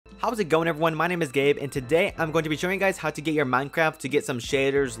How's it going, everyone? My name is Gabe, and today I'm going to be showing you guys how to get your Minecraft to get some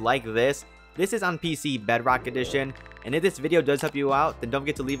shaders like this. This is on PC Bedrock Edition, and if this video does help you out, then don't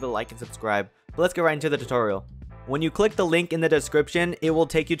forget to leave a like and subscribe. But let's get right into the tutorial. When you click the link in the description, it will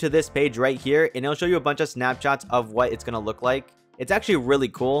take you to this page right here, and it'll show you a bunch of snapshots of what it's going to look like. It's actually really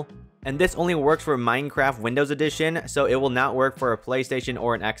cool. And this only works for Minecraft Windows Edition, so it will not work for a PlayStation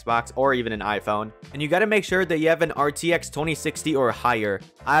or an Xbox or even an iPhone. And you gotta make sure that you have an RTX 2060 or higher.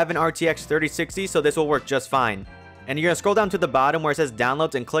 I have an RTX 3060, so this will work just fine. And you're gonna scroll down to the bottom where it says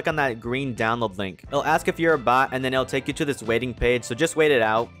downloads and click on that green download link. It'll ask if you're a bot, and then it'll take you to this waiting page, so just wait it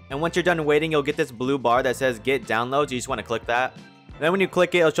out. And once you're done waiting, you'll get this blue bar that says get downloads. You just wanna click that. Then when you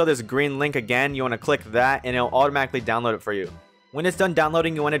click it, it'll show this green link again. You wanna click that, and it'll automatically download it for you. When it's done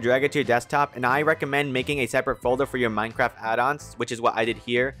downloading, you want to drag it to your desktop, and I recommend making a separate folder for your Minecraft add-ons, which is what I did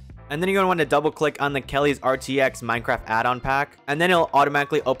here. And then you're going to want to double click on the Kelly's RTX Minecraft add-on pack, and then it'll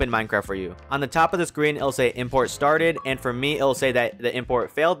automatically open Minecraft for you. On the top of the screen, it'll say import started, and for me, it'll say that the import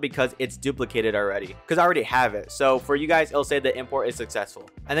failed because it's duplicated already, because I already have it. So for you guys, it'll say the import is successful.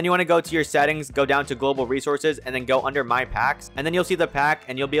 And then you want to go to your settings, go down to global resources, and then go under my packs, and then you'll see the pack,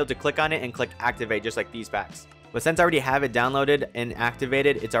 and you'll be able to click on it and click activate, just like these packs. But since I already have it downloaded and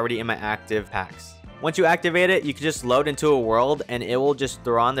activated, it's already in my active packs. Once you activate it, you can just load into a world and it will just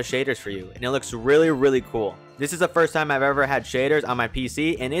throw on the shaders for you. And it looks really cool. This is the first time I've ever had shaders on my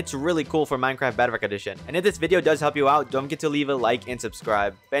PC, and it's really cool for Minecraft Bedrock Edition. And if this video does help you out, don't forget to leave a like and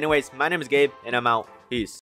subscribe. But anyways, my name is Gabe, and I'm out. Peace.